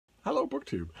Hello,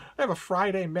 BookTube. I have a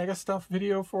Friday MegaStuff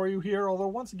video for you here, although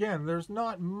once again, there's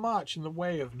not much in the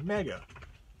way of mega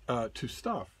to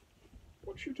stuff.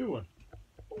 What you doing?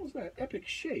 What was that epic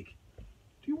shake?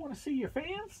 Do you want to see your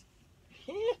fans?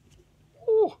 Huh?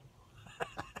 Oh,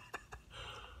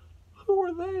 who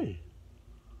are they?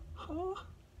 Huh?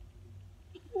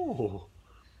 Oh,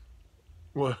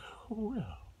 well,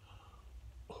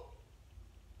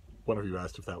 one of you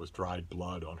asked if that was dried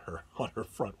blood on her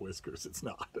front whiskers. It's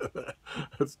not.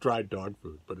 It's dried dog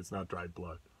food, but it's not dried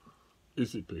blood.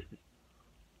 Is it, baby?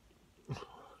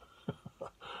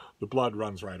 The blood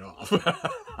runs right off. A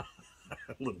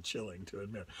little chilling to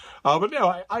admit. But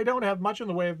no, I don't have much in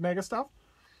the way of mega stuff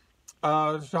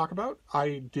to talk about.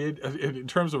 I did, in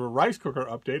terms of a rice cooker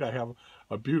update, I have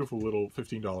a beautiful little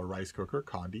 $15 rice cooker,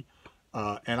 Condi,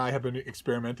 and I have been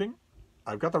experimenting.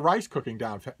 I've got the rice cooking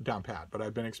down pat, but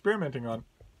I've been experimenting on...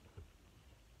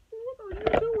 What are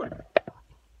you doing?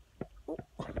 Oh.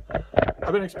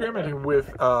 I've been experimenting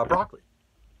with broccoli.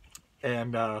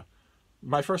 And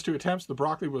my first two attempts, the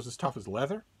broccoli was as tough as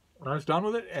leather when I was done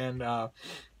with it. And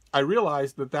I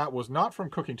realized that that was not from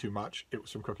cooking too much. It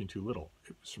was from cooking too little.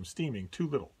 It was from steaming too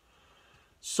little.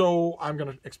 So I'm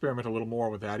going to experiment a little more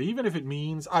with that, even if it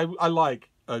means I like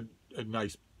a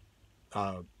nice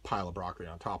pile of broccoli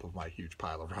on top of my huge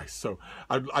pile of rice. So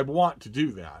I want to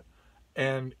do that.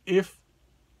 And if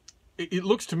it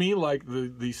looks to me like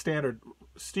the standard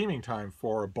steaming time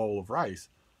for a bowl of rice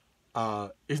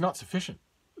is not sufficient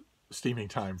steaming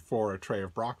time for a tray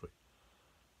of broccoli.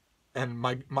 And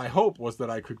my hope was that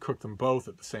I could cook them both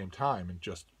at the same time and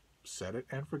just set it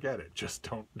and forget it. Just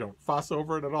don't fuss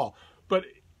over it at all. But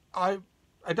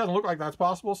it doesn't look like that's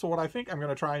possible. So what I think I'm going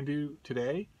to try and do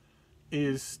today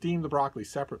is steam the broccoli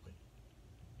separately.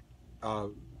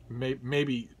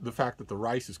 Maybe the fact that the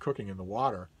rice is cooking in the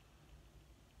water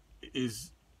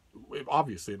is,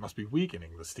 obviously it must be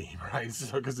weakening the steam, right?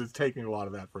 So, because it's taking a lot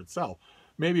of that for itself.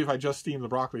 Maybe if I just steam the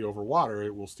broccoli over water,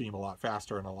 it will steam a lot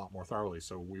faster and a lot more thoroughly.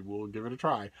 So we will give it a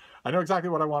try. I know exactly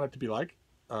what I want it to be like,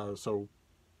 so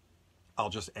I'll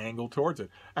just angle towards it.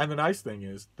 And the nice thing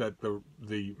is that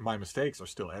my mistakes are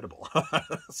still edible.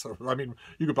 So, I mean,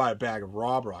 you could buy a bag of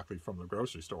raw broccoli from the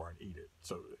grocery store and eat it.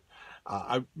 So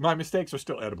my mistakes are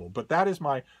still edible. But that is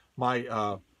my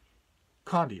Condi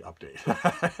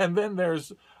update. And then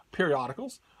there's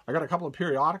periodicals. I got a couple of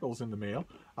periodicals in the mail.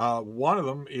 One of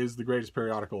them is the greatest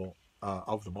periodical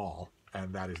of them all,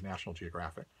 and that is National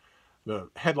Geographic. The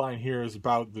headline here is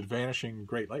about the vanishing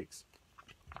Great Lakes.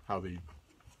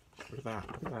 Look at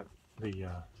that. Look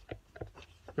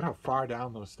at how far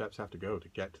down those steps have to go to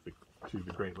get to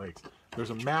the Great Lakes. There's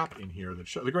a map in here that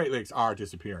shows the Great Lakes are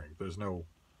disappearing. There's no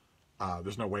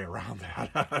way around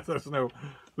that.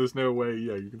 there's no way.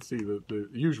 Yeah, you can see the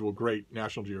usual great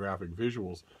National Geographic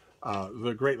visuals.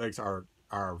 The Great Lakes are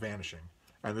vanishing,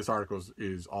 and this article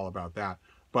is all about that.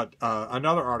 But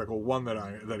another article, one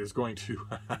that is going to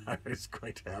is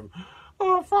going to have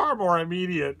far more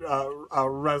immediate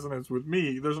resonance with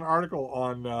me. There's an article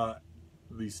on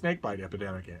the snakebite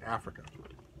epidemic in Africa,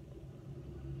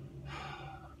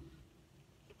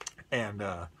 and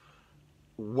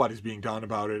what is being done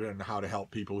about it, and how to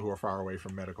help people who are far away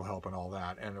from medical help and all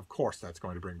that. And of course, that's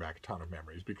going to bring back a ton of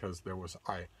memories, because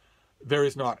there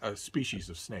is not a species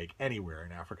of snake anywhere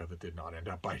in Africa that did not end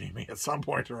up biting me at some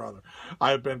point or other. I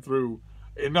have been through,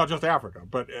 not just Africa,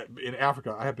 but in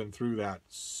Africa, I have been through that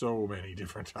so many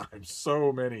different times.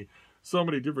 So many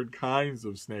different kinds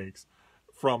of snakes,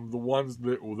 from the ones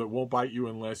that won't bite you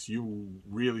unless you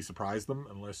really surprise them,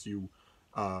 unless you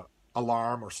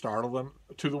alarm or startle them,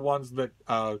 to the ones that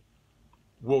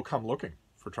will come looking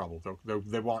for trouble.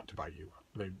 They want to bite you.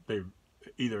 They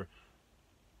either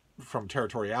from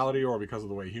territoriality or because of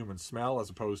the way humans smell as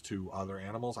opposed to other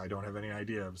animals. I don't have any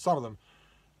idea. Some of them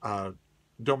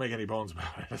don't make any bones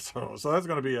about it. So that's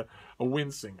going to be a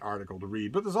wincing article to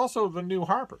read. But there's also the new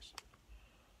Harper's,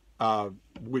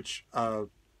 which, I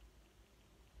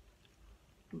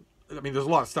mean, there's a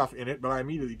lot of stuff in it, but I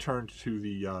immediately turned to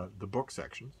the book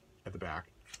sections at the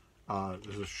back.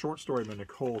 There's a short story by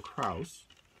Nicole Krauss.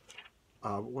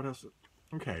 What else?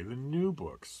 Okay, the new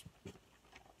books.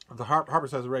 The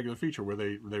Harper's has a regular feature where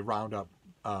they round up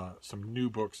some new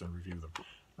books and review them.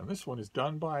 And this one is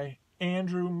done by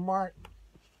Andrew Martin.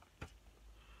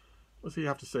 What's he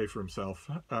have to say for himself?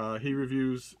 He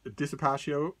reviews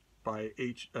Disapatio by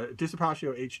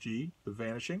Disapatio HG, The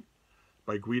Vanishing,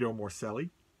 by Guido Morcelli.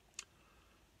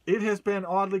 It has been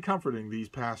oddly comforting these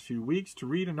past few weeks to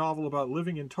read a novel about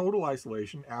living in total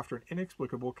isolation after an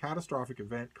inexplicable catastrophic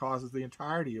event causes the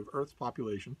entirety of Earth's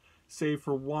population, save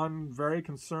for one very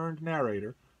concerned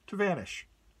narrator, to vanish.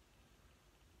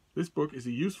 This book is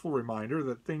a useful reminder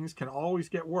that things can always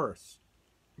get worse.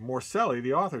 Morcelli,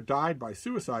 the author, died by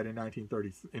suicide in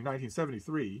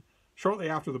 1973, shortly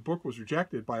after the book was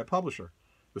rejected by a publisher,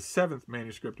 the 7th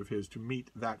manuscript of his to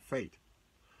meet that fate.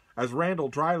 As Randall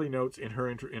dryly notes in her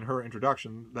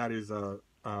introduction, that is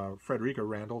Frederica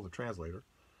Randall, the translator,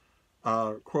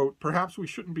 quote, "Perhaps we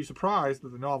shouldn't be surprised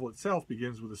that the novel itself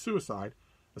begins with a suicide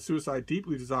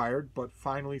deeply desired but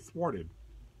finally thwarted."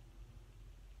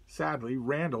 Sadly,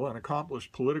 Randall, an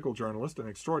accomplished political journalist and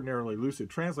extraordinarily lucid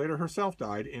translator, herself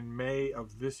died in May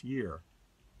of this year.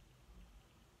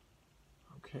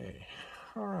 Okay,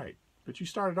 all right. But you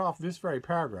started off this very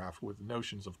paragraph with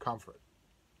notions of comfort.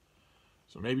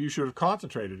 So maybe you should have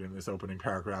concentrated in this opening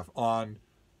paragraph on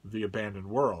the abandoned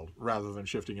world rather than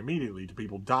shifting immediately to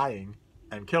people dying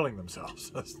and killing themselves.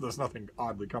 There's nothing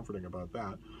oddly comforting about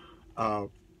that.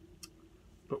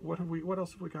 But what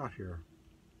else have we got here?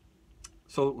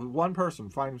 So one person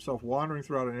finds himself wandering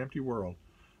throughout an empty world.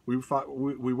 We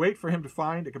wait for him to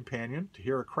find a companion, to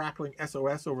hear a crackling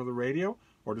SOS over the radio,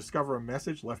 or discover a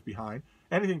message left behind,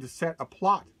 anything to set a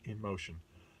plot in motion.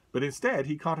 But instead,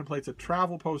 he contemplates a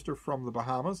travel poster from the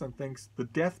Bahamas and thinks the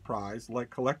death prize, like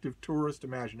collective tourist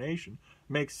imagination,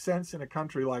 makes sense in a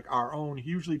country like our own,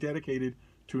 hugely dedicated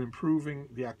to improving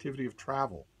the activity of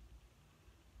travel.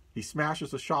 He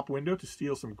smashes a shop window to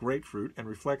steal some grapefruit and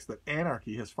reflects that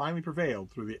anarchy has finally prevailed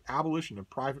through the abolition of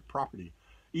private property,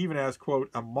 even as, quote,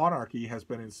 a monarchy has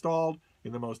been installed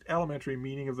in the most elementary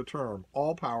meaning of the term,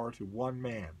 all power to one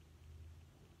man.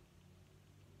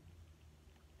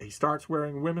 He starts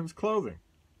wearing women's clothing,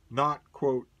 not,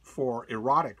 quote, for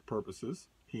erotic purposes,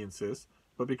 he insists,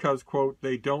 but because, quote,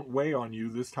 they don't weigh on you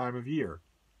this time of year.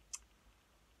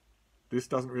 This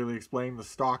doesn't really explain the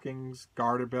stockings,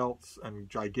 garter belts, and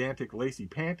gigantic lacy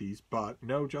panties, but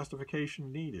no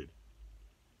justification needed.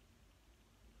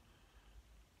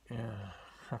 Yeah,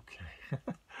 okay.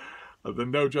 The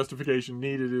no justification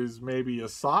needed is maybe a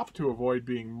sop to avoid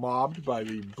being mobbed by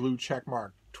the blue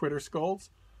checkmark Twitter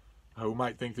skulls, who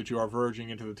might think that you are verging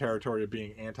into the territory of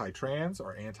being anti-trans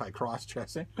or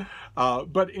anti-cross-dressing.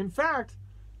 But in fact,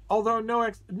 although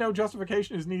no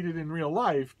justification is needed in real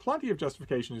life, plenty of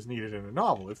justification is needed in a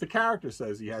novel. If the character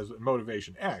says he has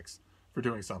motivation X for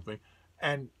doing something,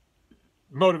 and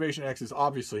motivation X is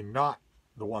obviously not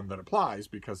the one that applies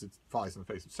because it flies in the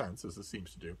face of sense, as it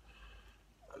seems to do,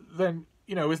 then,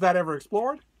 you know, is that ever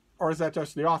explored? Or is that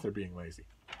just the author being lazy?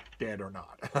 Dead or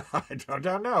not? I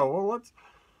don't know.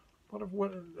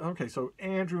 Well, okay, so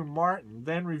Andrew Martin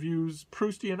then reviews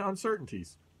Proustian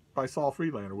Uncertainties by Saul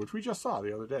Friedlander, which we just saw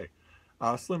the other day.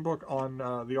 A slim book on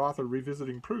the author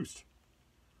revisiting Proust.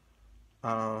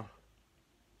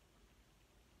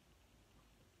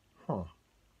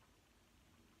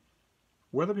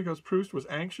 Whether because Proust was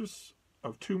anxious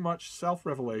of too much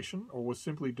self-revelation or was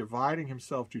simply dividing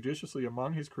himself judiciously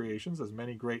among his creations, as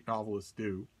many great novelists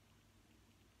do.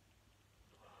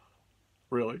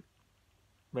 Really?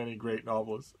 Many great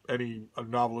novelists. Any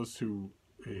novelists who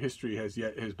history has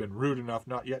been rude enough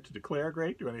not yet to declare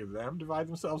great? Do any of them divide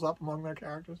themselves up among their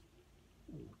characters?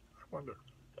 Ooh, I wonder.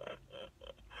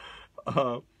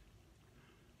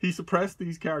 He suppressed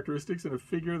these characteristics in a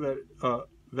figure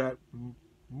that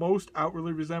most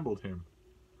outwardly resembled him.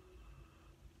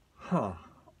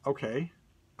 Okay.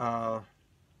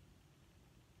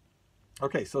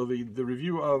 Okay, so the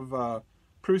review of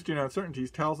Proustian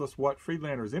Uncertainties tells us what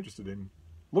Friedlander is interested in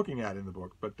looking at in the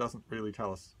book, but doesn't really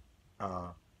tell us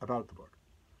about the book,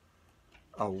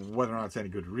 whether or not it's any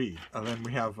good to read. And then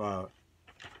we have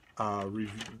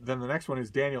then the next one is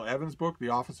Daniel Evans' book, The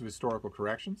Office of Historical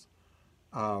Corrections.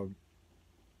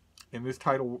 In the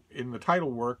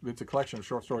title work, it's a collection of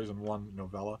short stories and one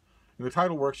novella. In the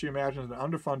title work, she imagines an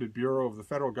underfunded bureau of the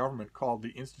federal government called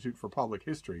the Institute for Public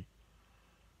History,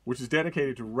 which is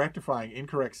dedicated to rectifying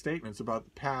incorrect statements about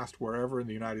the past wherever in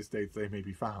the United States they may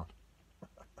be found.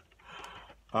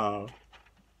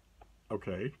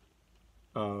 Okay.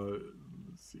 Let's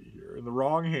see here. In the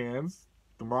wrong hands,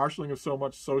 the marshalling of so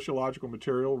much sociological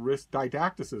material risks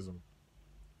didacticism.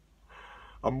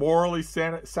 A morally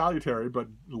salutary but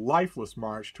lifeless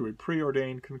march to a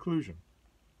preordained conclusion.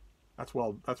 That's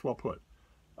well put.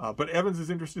 But Evans is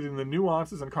interested in the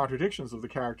nuances and contradictions of the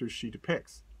characters she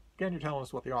depicts. Again, you're telling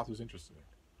us what the author's interested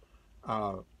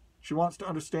in. She wants to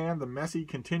understand the messy,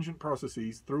 contingent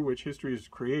processes through which history is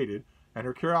created, and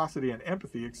her curiosity and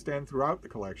empathy extend throughout the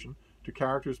collection to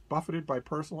characters buffeted by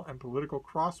personal and political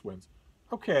crosswinds.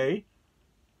 Okay,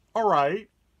 all right,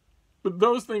 but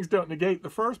those things don't negate the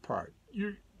first part.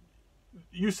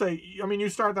 You say, I mean, you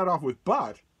start that off with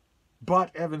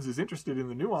but Evans is interested in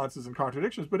the nuances and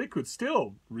contradictions, but it could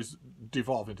still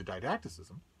devolve into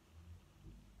didacticism.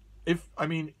 if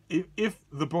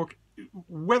the book,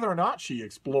 whether or not she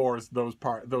explores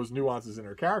those nuances in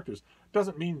her characters,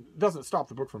 doesn't stop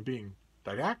the book from being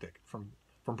didactic, from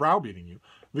browbeating you.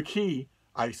 The key,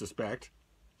 I suspect,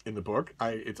 in the book,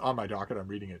 it's on my docket. I'm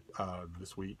reading it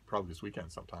this week, probably this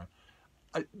weekend sometime.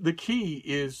 The key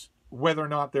is whether or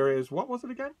not there is, what was it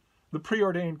again? The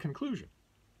preordained conclusion.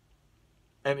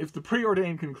 And if the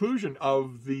preordained conclusion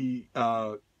of the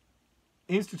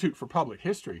Institute for Public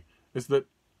History is that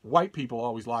white people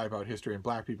always lie about history and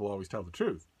black people always tell the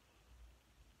truth,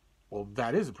 well,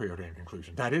 that is a preordained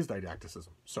conclusion. That is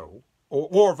didacticism. So,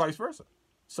 or vice versa.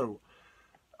 So,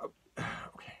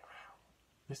 okay,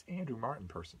 this Andrew Martin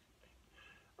person.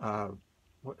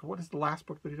 What is the last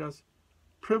book that he does?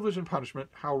 Privilege and Punishment: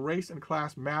 How Race and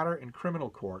Class Matter in Criminal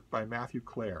Court by Matthew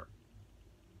Clare.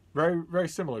 Very, very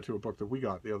similar to a book that we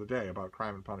got the other day about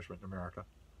crime and punishment in America.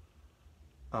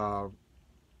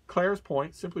 Clare's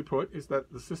point, simply put, is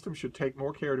that the system should take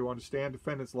more care to understand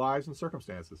defendants' lives and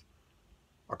circumstances.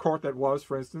 A court that was,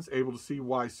 for instance, able to see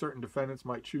why certain defendants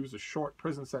might choose a short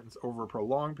prison sentence over a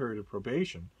prolonged period of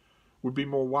probation would be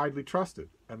more widely trusted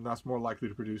and thus more likely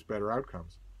to produce better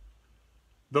outcomes.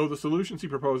 Though the solutions he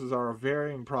proposes are of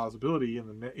varying plausibility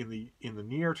in the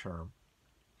near term,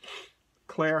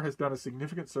 Clare has done a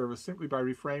significant service simply by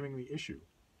reframing the issue.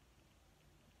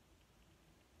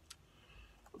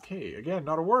 Okay, again,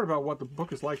 not a word about what the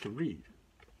book is like to read.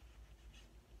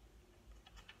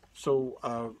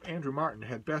 So Andrew Martin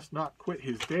had best not quit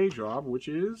his day job, which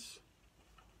is...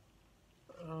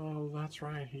 Oh, that's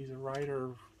right, he's a writer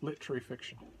of literary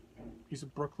fiction. He's a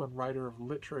Brooklyn writer of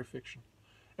literary fiction.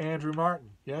 Andrew Martin,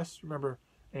 yes, remember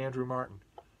Andrew Martin.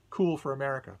 Cool for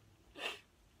America.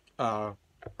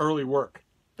 Early work,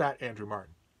 that Andrew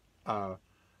Martin.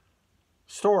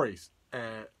 Stories,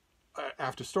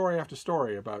 after story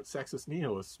about sexist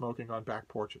nihilists smoking on back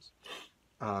porches.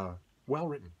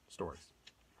 Well-written stories.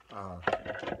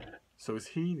 So is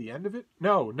he the end of it?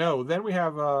 No. Then we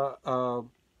have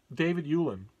David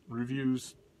Hewlin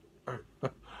reviews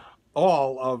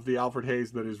all of the Alfred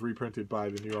Hayes that is reprinted by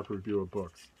the New York Review of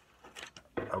Books.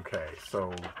 Okay,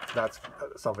 so that's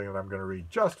something that I'm going to read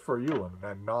just for Hewlin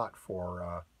and not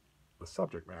for the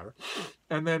subject matter.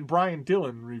 And then Brian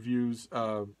Dillon reviews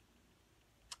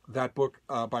that book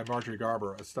by Marjorie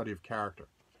Garber, A Study of Character,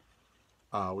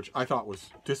 which I thought was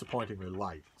disappointingly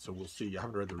light. So we'll see. I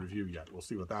haven't read the review yet. We'll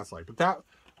see what that's like. But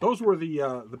those were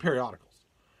the periodicals.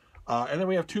 And then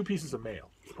we have 2 pieces of mail.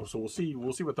 So we'll see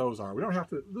what those are. We don't have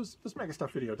to. This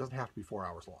MegaStuff video doesn't have to be 4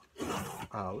 hours long.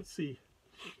 Let's see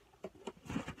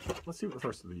what the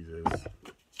first of these is.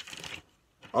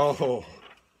 Oh,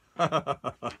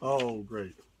 oh,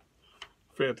 great,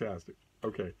 fantastic.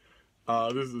 Okay,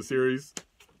 this is a series.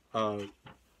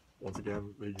 Once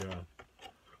again,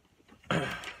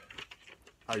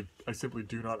 I simply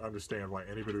do not understand why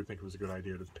anybody would think it was a good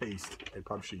idea to paste a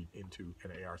pub sheet into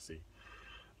an ARC.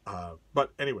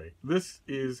 But anyway, this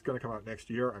is going to come out next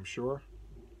year, I'm sure.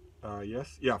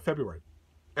 Yes, yeah, February.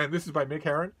 And this is by Mick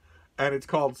Herron, and it's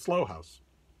called Slow House.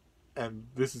 And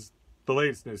this is the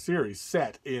latest in a series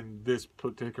set in this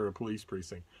particular police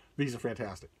precinct. These are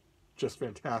fantastic, just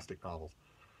fantastic novels.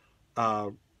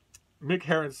 Mick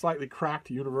Herron's slightly cracked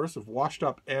universe of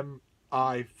washed-up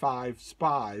MI5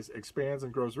 spies expands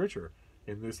and grows richer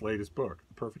in this latest book,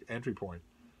 the perfect entry point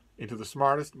into the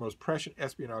smartest, most prescient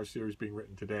espionage series being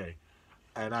written today.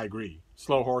 And I agree.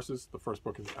 Slow Horses, the first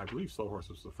book, I believe Slow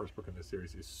Horses was the first book in this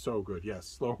series, is so good. Yes,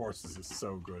 Slow Horses is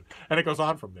so good. And it goes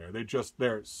on from there.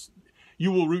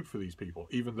 You will root for these people,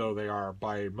 even though they are,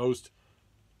 by most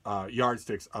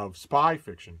yardsticks of spy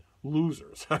fiction,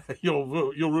 losers. You'll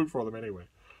root for them anyway.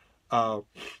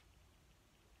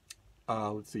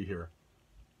 Let's see here.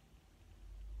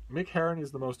 Mick Herron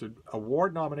is the most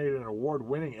award-nominated and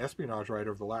award-winning espionage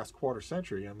writer of the last quarter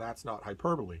century, and that's not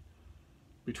hyperbole.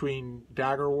 Between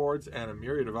Dagger Awards and a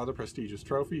myriad of other prestigious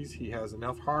trophies, he has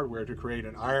enough hardware to create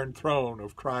an iron throne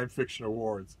of crime fiction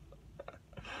awards.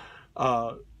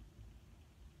 Okay,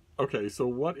 so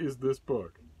what is this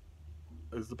book?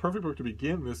 It's the perfect book to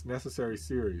begin this necessary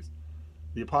series.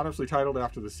 The eponymously titled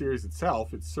after the series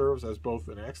itself, it serves as both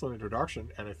an excellent introduction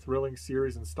and a thrilling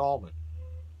series installment.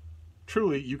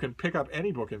 Truly, you can pick up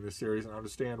any book in this series and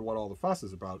understand what all the fuss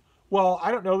is about. Well, I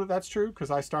don't know that that's true,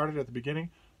 because I started at the beginning,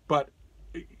 but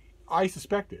I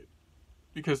suspect it.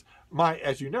 Because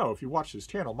as you know, if you watch this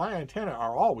channel, my antennae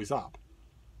are always up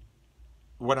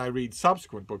when I read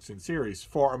subsequent books in series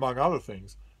for, among other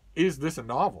things, is this a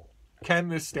novel? Can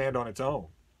this stand on its own?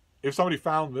 If somebody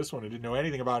found this one and didn't know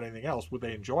anything about anything else, would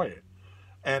they enjoy it?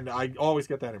 And I always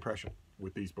get that impression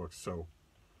with these books. So,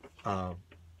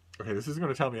 Okay, this isn't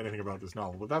going to tell me anything about this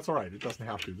novel, but that's all right. It doesn't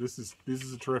have to. This is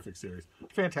a terrific series.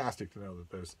 Fantastic to know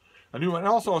that there's a new one, and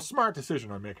also a smart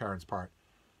decision on Mick Herron's part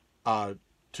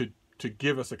to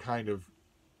give us a kind of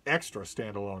extra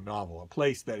standalone novel, a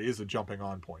place that is a jumping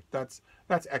on point. That's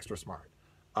extra smart.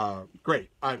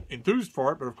 Great. I'm enthused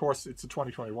for it, but of course it's a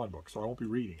 2021 book, so I won't be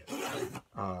reading it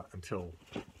until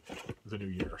the new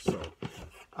year. So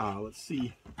let's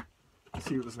see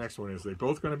what this next one is. Are they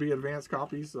both going to be advanced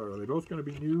copies, or are they both going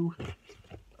to be new?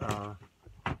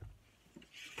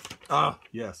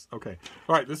 Yes. Okay.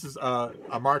 All right. This is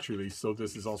a March release, so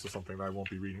this is also something that I won't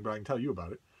be reading, but I can tell you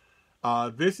about it.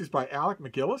 This is by Alec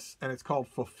McGillis, and it's called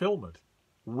Fulfillment: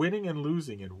 Winning and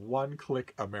Losing in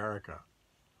One-Click America.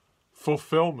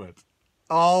 Fulfillment.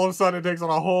 All of a sudden, it takes on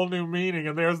a whole new meaning,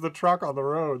 and there's the truck on the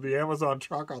road, the Amazon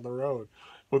truck on the road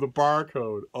with a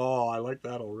barcode. Oh, I like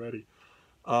that already.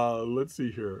 Let's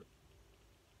see here.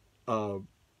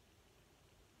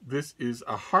 This is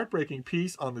a heartbreaking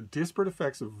piece on the disparate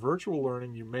effects of virtual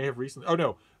learning you may have recently... Oh,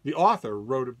 no. The author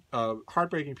wrote a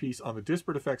heartbreaking piece on the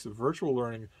disparate effects of virtual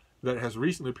learning that has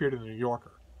recently appeared in the New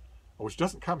Yorker, which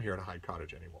doesn't come here to Hyde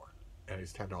Cottage anymore, and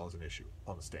is $10 an issue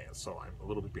on the stands, so I'm a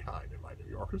little bit behind in my New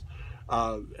Yorkers.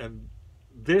 And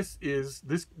this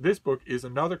book is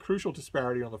another crucial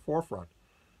disparity on the forefront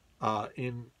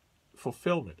in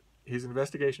Fulfillment, his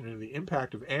investigation into the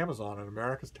impact of Amazon on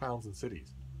America's towns and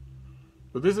cities.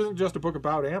 But this isn't just a book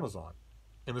about Amazon.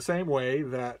 In the same way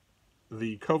that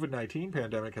the COVID-19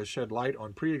 pandemic has shed light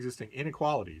on pre-existing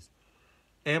inequalities,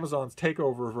 Amazon's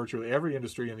takeover of virtually every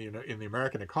industry in the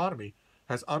American economy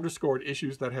has underscored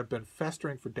issues that have been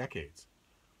festering for decades.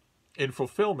 In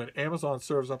Fulfillment, Amazon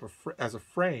serves up as a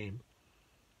frame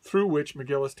through which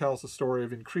McGillis tells the story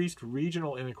of increased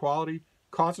regional inequality,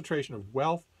 concentration of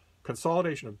wealth,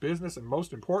 consolidation of business, and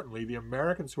most importantly, the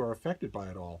Americans who are affected by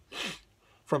it all.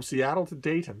 From Seattle to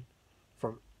Dayton,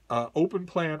 from open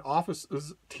plan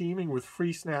offices teeming with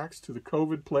free snacks to the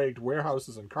COVID-plagued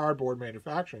warehouses and cardboard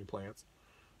manufacturing plants,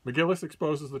 McGillis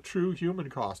exposes the true human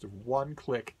cost of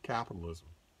one-click capitalism.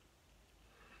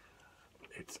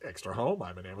 It's extra home.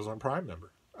 I'm an Amazon Prime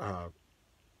member.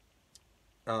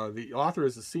 The author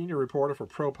is a senior reporter for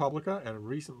ProPublica and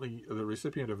recently the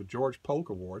recipient of a George Polk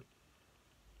Award.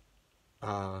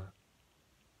 And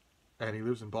he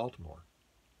lives in Baltimore.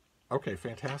 Okay,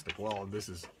 fantastic. Well, this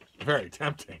is very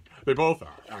tempting. They both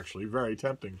are, actually, very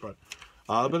tempting. But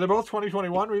they're both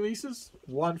 2021 releases.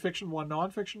 One fiction, one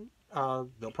nonfiction.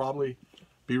 They'll probably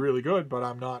be really good, but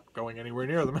I'm not going anywhere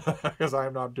near them because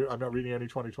I'm not reading any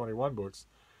 2021 books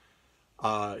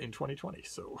in 2020.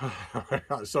 So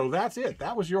that's it.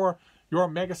 That was your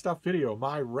MegaStuff video.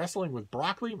 My wrestling with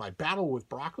broccoli, my battle with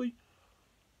broccoli,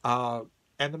 and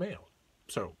the mail.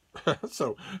 So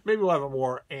maybe we'll have a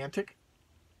more antic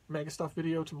MegaStuff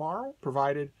video tomorrow,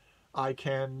 provided I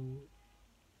can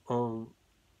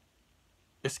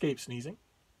escape sneezing.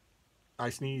 I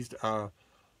sneezed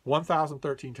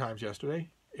 1,013 times yesterday,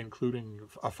 including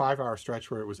a 5-hour stretch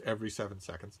where it was every 7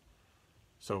 seconds.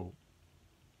 So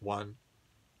 1,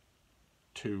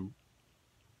 2,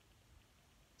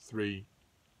 3,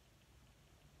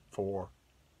 4,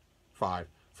 5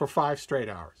 for 5 straight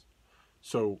hours.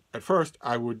 So at first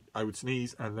I would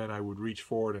sneeze, and then I would reach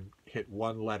forward and hit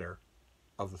one letter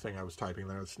of the thing I was typing.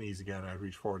 Then I would sneeze again. I'd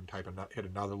reach forward and hit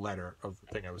another letter of the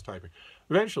thing I was typing.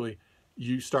 Eventually,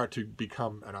 you start to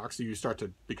become anoxic. You start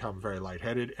to become very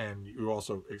lightheaded, and you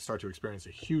also start to experience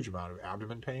a huge amount of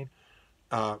abdomen pain.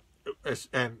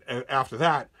 And after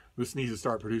that, the sneezes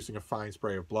start producing a fine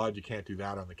spray of blood. You can't do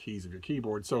that on the keys of your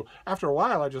keyboard. So after a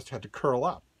while, I just had to curl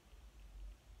up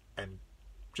and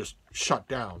just shut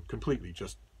down completely,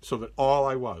 just so that all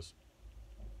I was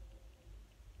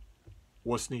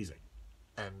sneezing.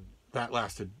 And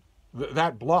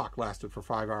that block lasted for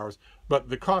 5 hours, but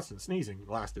the constant sneezing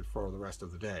lasted for the rest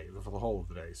of the day, for the whole of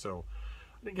the day. So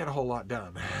I didn't get a whole lot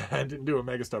done. I didn't do a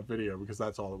MegaStuff video because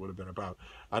that's all it would have been about.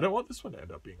 I don't want this one to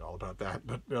end up being all about that,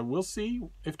 but we'll see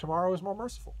if tomorrow is more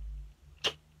merciful.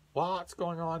 Lots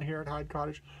going on here at Hyde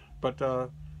Cottage, but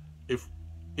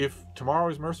if tomorrow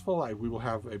is merciful, we will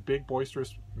have a big,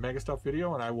 boisterous MegaStuff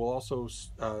video, and I will also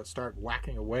start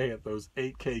whacking away at those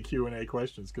 8K Q&A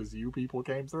questions, because you people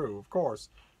came through. Of course,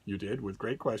 you did, with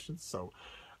great questions. So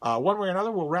one way or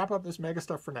another, we'll wrap up this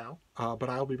MegaStuff for now, but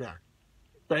I'll be back.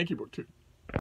 Thank you, BookTube.